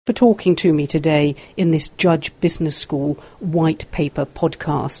For talking to me today in this Judge Business School White Paper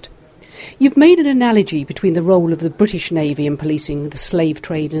podcast. You've made an analogy between the role of the British Navy in policing the slave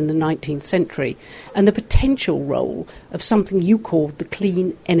trade in the 19th century and the potential role of something you called the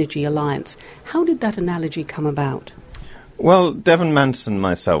Clean Energy Alliance. How did that analogy come about? Well, Devon Manson and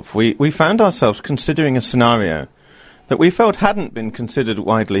myself, we found ourselves considering a scenario that we felt hadn't been considered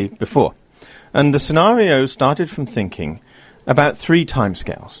widely before. And the scenario started from thinking about three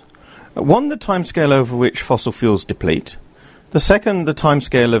timescales. One, the timescale over which fossil fuels deplete. The second, the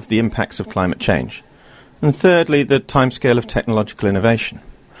timescale of the impacts of climate change. And thirdly, the timescale of technological innovation.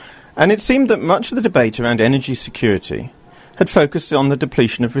 And it seemed that much of the debate around energy security had focused on the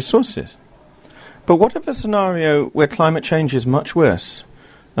depletion of resources. But what of a scenario where climate change is much worse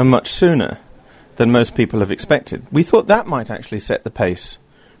and much sooner than most people have expected? We thought that might actually set the pace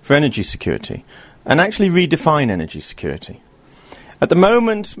for energy security and actually redefine energy security. At the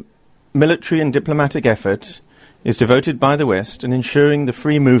moment, military and diplomatic effort is devoted by the West in ensuring the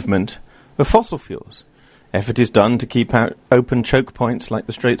free movement of fossil fuels. Effort is done to keep out open choke points like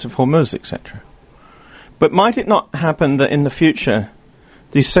the Straits of Hormuz, etc. But might it not happen that in the future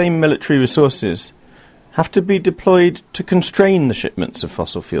these same military resources have to be deployed to constrain the shipments of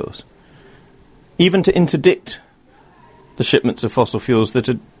fossil fuels, even to interdict the shipments of fossil fuels that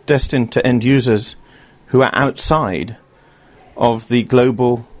are destined to end users who are outside of the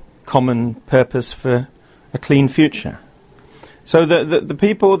global common purpose for a clean future? So the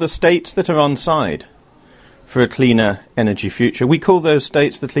people, the states that are on side for a cleaner energy future, we call those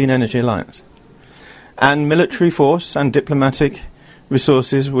states the Clean Energy Alliance. And military force and diplomatic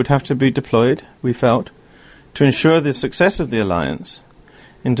resources would have to be deployed, we felt, to ensure the success of the alliance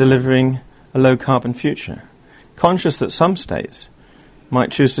in delivering a low-carbon future, conscious that some states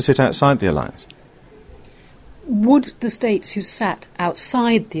might choose to sit outside the alliance. Would the states who sat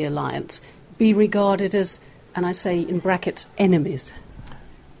outside the alliance be regarded as, and I say in brackets, enemies?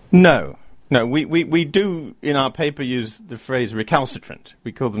 No. We do in our paper use the phrase recalcitrant.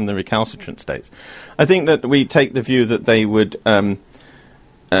 We call them the recalcitrant states. I think that we take the view that they would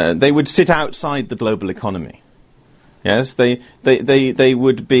sit outside the global economy. Yes, they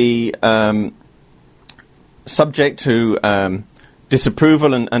would be subject to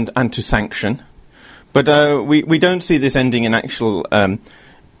disapproval and to sanction. But we don't see this ending in actual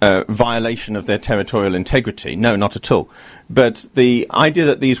violation of their territorial integrity. No, not at all. But the idea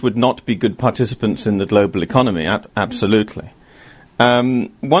that these would not be good participants in the global economy, absolutely.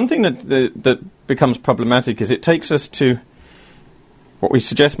 One thing that becomes problematic is it takes us to what we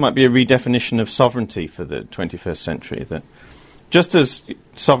suggest might be a redefinition of sovereignty for the 21st century. That just as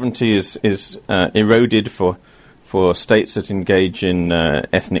sovereignty is eroded for states that engage in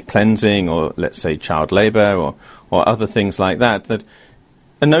ethnic cleansing or, let's say, child labour or other things like that, that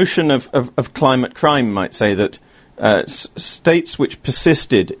a notion of climate crime might say that states which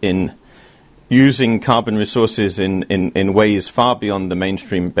persisted in using carbon resources in ways far beyond the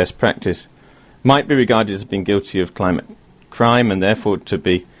mainstream best practice might be regarded as being guilty of climate crime and therefore to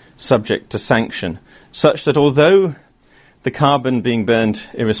be subject to sanction, such that although the carbon being burned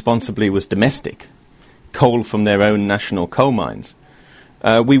irresponsibly was domestic, coal from their own national coal mines,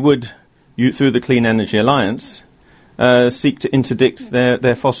 we would, through the Clean Energy Alliance, seek to interdict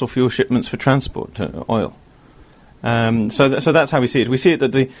their fossil fuel shipments for transport, oil. So that's how we see it. We see it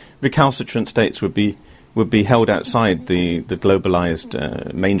that the recalcitrant states would be held outside the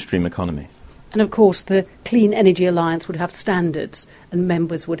globalized mainstream economy. And of course, the Clean Energy Alliance would have standards, and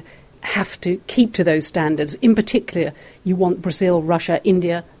members would have to keep to those standards. In particular, you want Brazil, Russia,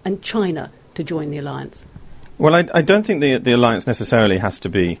 India, and China to join the alliance. Well, I don't think the alliance necessarily has to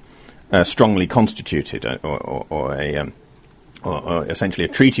be strongly constituted or essentially a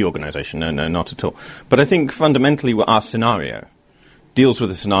treaty organisation. No, not at all. But I think fundamentally our scenario deals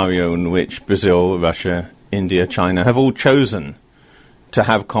with a scenario in which Brazil, Russia, India, China have all chosen to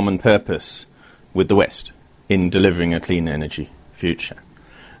have common purpose with the West in delivering a clean energy future.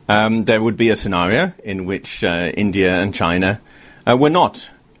 There would be a scenario in which India and China were not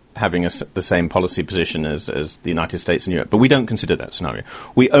having the same policy position as the United States and Europe. But we don't consider that scenario.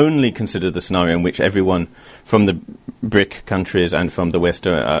 We only consider the scenario in which everyone from the BRIC countries and from the West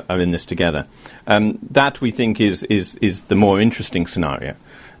are in this together. That, we think, is the more interesting scenario.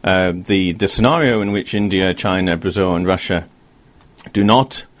 The scenario in which India, China, Brazil and Russia do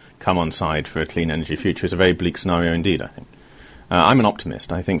not come on side for a clean energy future is a very bleak scenario indeed, I think. I'm an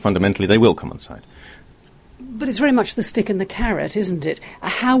optimist. I think fundamentally they will come on side. But it's very much the stick and the carrot, isn't it?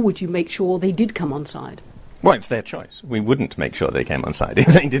 How would you make sure they did come on side? Well, it's their choice. We wouldn't make sure they came on side. If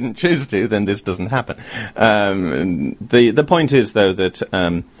they didn't choose to, then this doesn't happen. The point is, though, that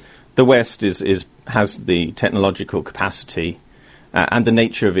the West has the technological capacity and the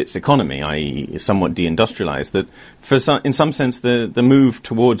nature of its economy, i.e. somewhat deindustrialized, that in some sense the move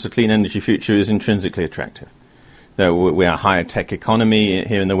towards a clean energy future is intrinsically attractive. Though we are a higher tech economy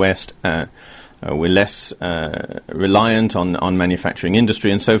here in the West, we're less reliant on manufacturing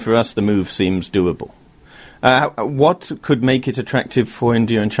industry, and so for us the move seems doable. What could make it attractive for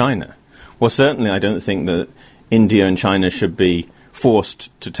India and China? Well, certainly I don't think that India and China should be forced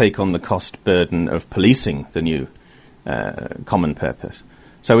to take on the cost burden of policing the new common purpose.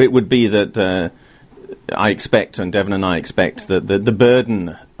 So it would be that I expect, and Devon and I expect, that the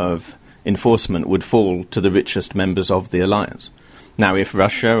burden of enforcement would fall to the richest members of the alliance. Now, if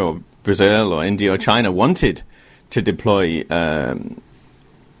Russia or Brazil or India or China wanted to deploy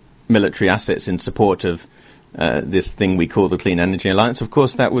military assets in support of this thing we call the Clean Energy Alliance, of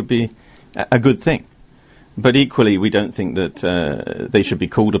course that would be a good thing. But equally, we don't think that they should be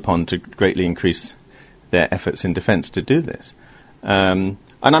called upon to greatly increase their efforts in defence to do this. And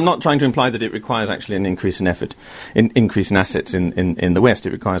I'm not trying to imply that it requires actually an increase in effort, increase in assets in the West.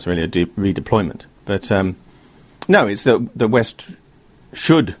 It requires really a redeployment. But no, it's that the West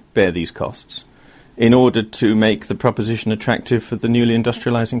should bear these costs in order to make the proposition attractive for the newly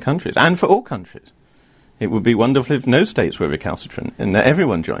industrialising countries and for all countries. It would be wonderful if no states were recalcitrant and that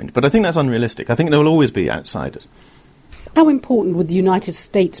everyone joined. But I think that's unrealistic. I think there will always be outsiders. How important would the United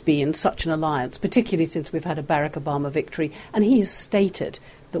States be in such an alliance, particularly since we've had a Barack Obama victory, and he has stated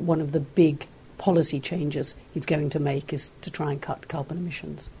that one of the big policy changes he's going to make is to try and cut carbon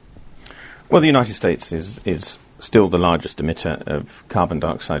emissions? Well, the United States is still the largest emitter of carbon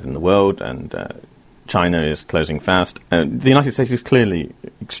dioxide in the world, and China is closing fast. The United States is clearly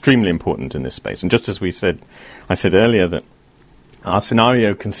extremely important in this space. And just as I said earlier that our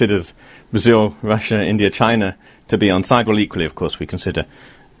scenario considers Brazil, Russia, India, China to be on side. Well, equally, of course, we consider the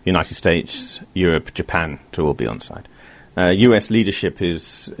United States, Europe, Japan to all be on side. US leadership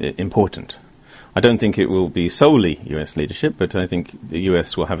is important. I don't think it will be solely US leadership, but I think the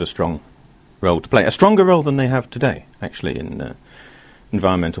US will have a strong role to play, a stronger role than they have today, actually, in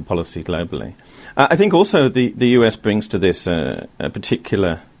environmental policy globally. I think also the US brings to this a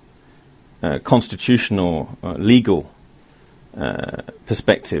particular constitutional, legal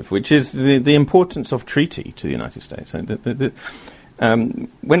perspective, which is the importance of treaty to the United States. When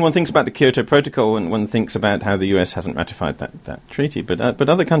one thinks about the Kyoto Protocol, and one thinks about how the US hasn't ratified that treaty, but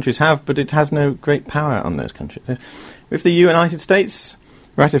other countries have, but it has no great power on those countries. If the United States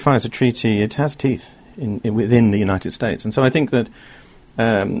ratifies a treaty, it has teeth within the United States. And so I think that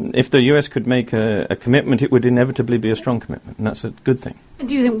if the US could make a commitment, it would inevitably be a strong commitment, and that's a good thing. And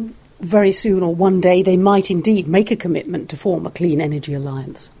do you think very soon or one day they might indeed make a commitment to form a clean energy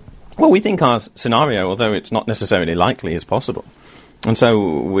alliance? Well, we think our scenario, although it's not necessarily likely, is possible. And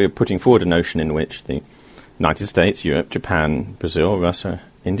so we're putting forward a notion in which the United States, Europe, Japan, Brazil, Russia,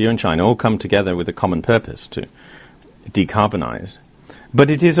 India and China all come together with a common purpose to decarbonize. But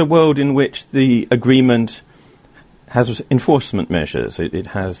it is a world in which the agreement has enforcement measures, it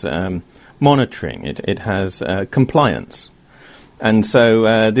has monitoring, it has compliance. And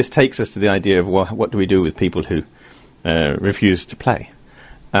so this takes us to the idea of what do we do with people who refuse to play?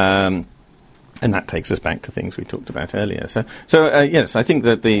 And that takes us back to things we talked about earlier. So yes, I think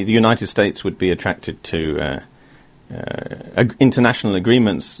that the United States would be attracted to international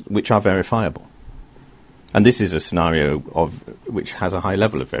agreements which are verifiable. And this is a scenario which has a high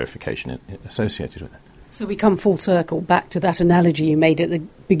level of verification associated with it. So we come full circle back to that analogy you made at the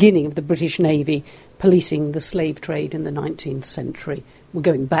beginning of the British Navy policing the slave trade in the 19th century. We're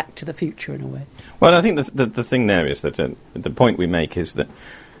going back to the future in a way. Well, I think the thing there is that the point we make is that,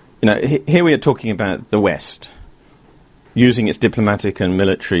 here we are talking about the West using its diplomatic and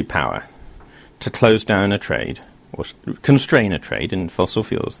military power to close down a trade or constrain a trade in fossil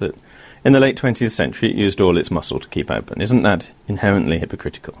fuels that in the late 20th century it used all its muscle to keep open. Isn't that inherently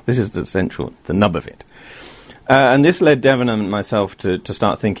hypocritical? This is the nub of it. And this led Devon and myself to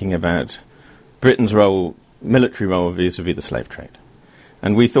start thinking about Britain's military role vis-à-vis the slave trade.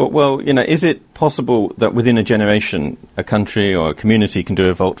 And we thought, well, is it possible that within a generation a country or a community can do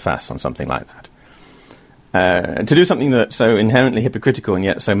a volte-face on something like that? To do something that's so inherently hypocritical and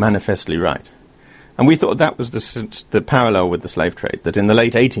yet so manifestly right. And we thought that was the parallel with the slave trade, that in the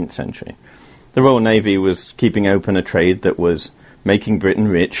late 18th century, the Royal Navy was keeping open a trade that was making Britain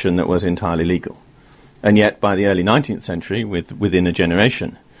rich and that was entirely legal. And yet, by the early 19th century, within a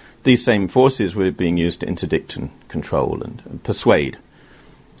generation, these same forces were being used to interdict and control and persuade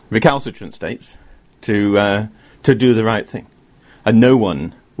recalcitrant states to do the right thing. And no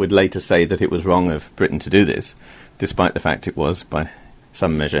one would later say that it was wrong of Britain to do this, despite the fact it was, by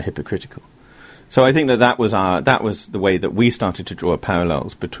some measure, hypocritical. So I think that was the way that we started to draw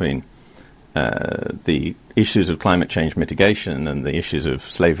parallels between the issues of climate change mitigation and the issues of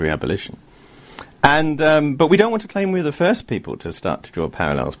slavery abolition. And but we don't want to claim we're the first people to start to draw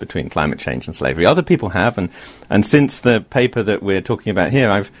parallels between climate change and slavery. Other people have, and since the paper that we're talking about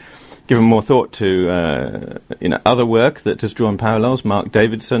here, I've given more thought to other work that has drawn parallels. Mark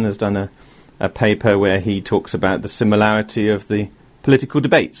Davidson has done a paper where he talks about the similarity of the political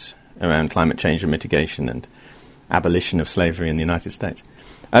debates around climate change and mitigation and abolition of slavery in the United States.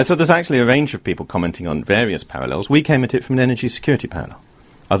 So there's actually a range of people commenting on various parallels. We came at it from an energy security parallel.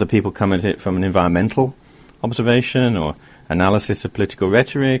 Other people come at it from an environmental observation or analysis of political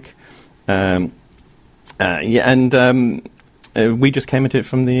rhetoric. We just came at it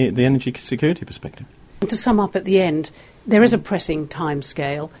from the energy security perspective. To sum up at the end, there is a pressing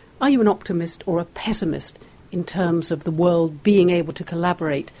timescale. Are you an optimist or a pessimist in terms of the world being able to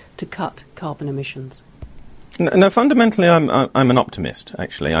collaborate to cut carbon emissions? No, fundamentally, I'm an optimist.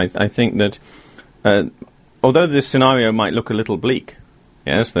 Actually, I think that although this scenario might look a little bleak,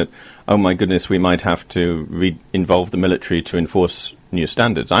 yes, that oh my goodness, we might have to involve the military to enforce new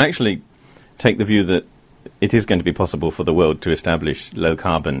standards. I actually take the view that it is going to be possible for the world to establish low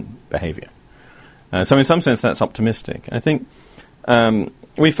carbon behaviour. So, in some sense, that's optimistic. I think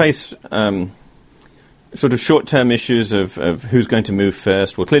we face sort of short-term issues of who's going to move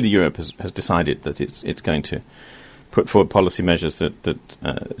first. Well, clearly Europe has decided that it's going to put forward policy measures that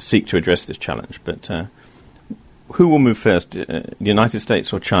seek to address this challenge. But who will move first, the United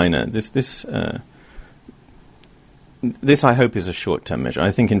States or China? This I hope is a short-term measure.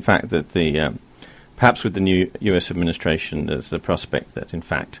 I think, in fact, that perhaps with the new US administration, there's the prospect that, in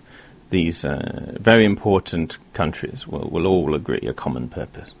fact, these very important countries will all agree a common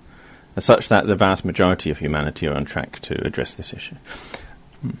purpose, such that the vast majority of humanity are on track to address this issue.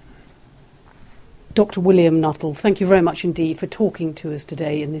 Dr. William Nuttall, thank you very much indeed for talking to us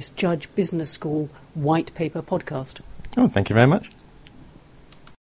today in this Judge Business School White Paper podcast. Oh, thank you very much.